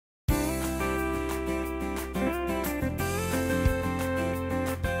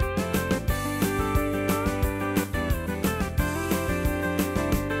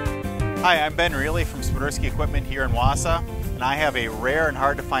Hi, I'm Ben Reilly from Swiderski Equipment here in Wausau, and I have a rare and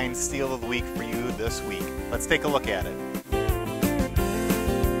hard to find steal of the week for you this week. Let's take a look at it.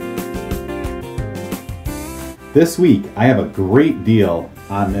 This week I have a great deal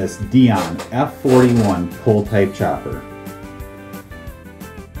on this Dion F41 pull type chopper.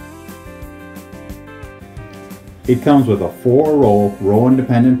 It comes with a 4-row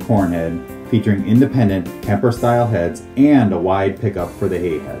independent corn head featuring independent Kemper style heads and a wide pickup for the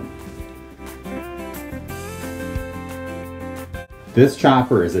hay head. This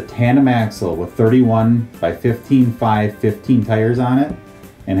chopper is a tandem axle with 31 by 15.5 15 tires on it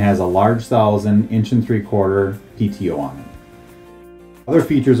and has a large 1,000 inch and 3/4 PTO on it. Other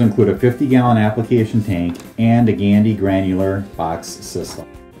features include a 50-gallon application tank and a Gandy granular box system.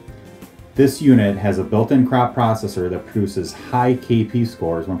 This unit has a built-in crop processor that produces high KP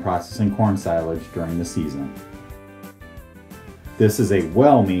scores when processing corn silage during the season. This is a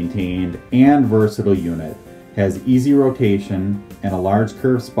well-maintained and versatile unit. Has easy rotation and a large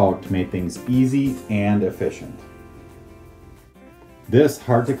curved spout to make things easy and efficient. This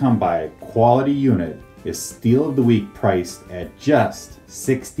hard to come by quality unit is Steal of the Week priced at just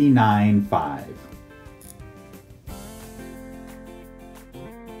 $69.5.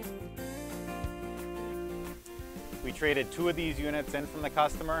 We traded 2 of these units in from the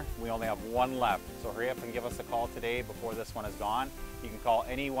customer. We only have 1 left, so hurry up and give us a call today before this one is gone. You can call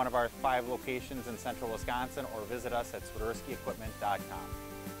any one of our 5 locations in central Wisconsin or visit us at swiderskiequipment.com.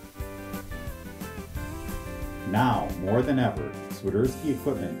 Now, more than ever, Swiderski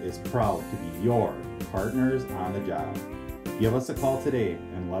Equipment is proud to be your partners on the job. Give us a call today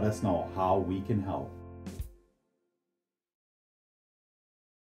and let us know how we can help.